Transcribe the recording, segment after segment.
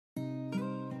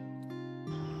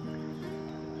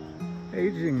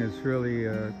Aging is really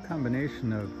a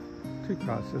combination of two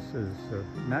processes: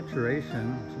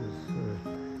 maturation, which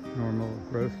is normal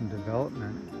growth and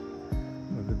development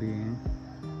of the being,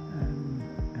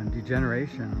 and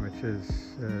degeneration, which is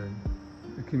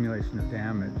accumulation of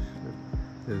damage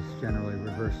that is generally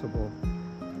reversible.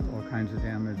 All kinds of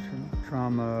damage from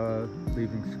trauma,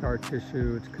 leaving scar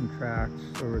tissue. It contracts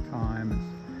over time.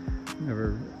 It's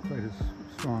never quite as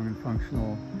strong and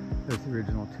functional as the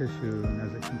original tissue, and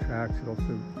as it contracts, it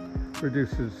also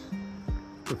reduces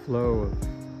the flow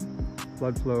of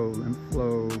blood flow, lymph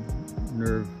flow,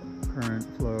 nerve current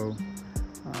flow.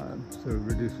 So it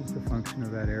reduces the function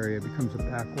of that area. It becomes a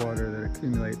backwater that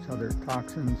accumulates other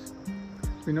toxins.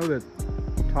 We know that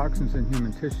toxins in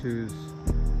human tissues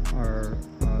are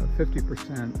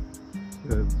 50%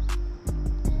 the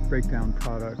breakdown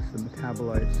products, the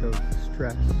metabolites of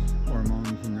stress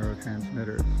hormones and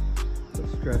neurotransmitters. So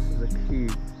stress is a key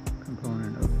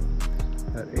component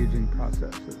of that aging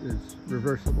process. It is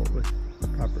reversible with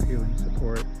proper healing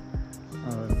support.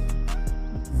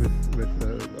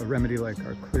 With a remedy like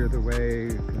our Clear the Way,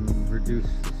 it can reduce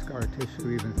the scar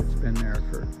tissue even if it's been there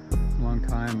for a long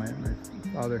time.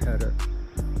 My father had an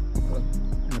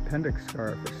appendix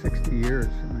scar for 60 years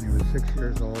when he was 6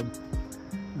 years old.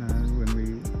 When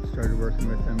we started working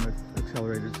with him with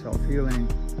accelerated self-healing,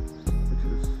 which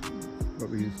is what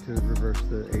we use to reverse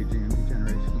the aging and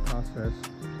degeneration process.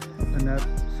 And that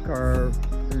scar,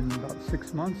 in about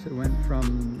 6 months, it went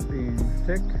from being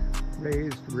thick,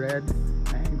 raised, red,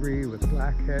 angry, with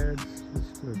blackheads,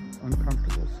 just an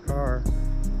uncomfortable scar,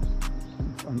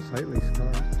 unsightly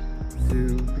scar,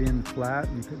 to being flat,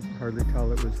 and you could hardly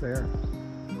tell it was there.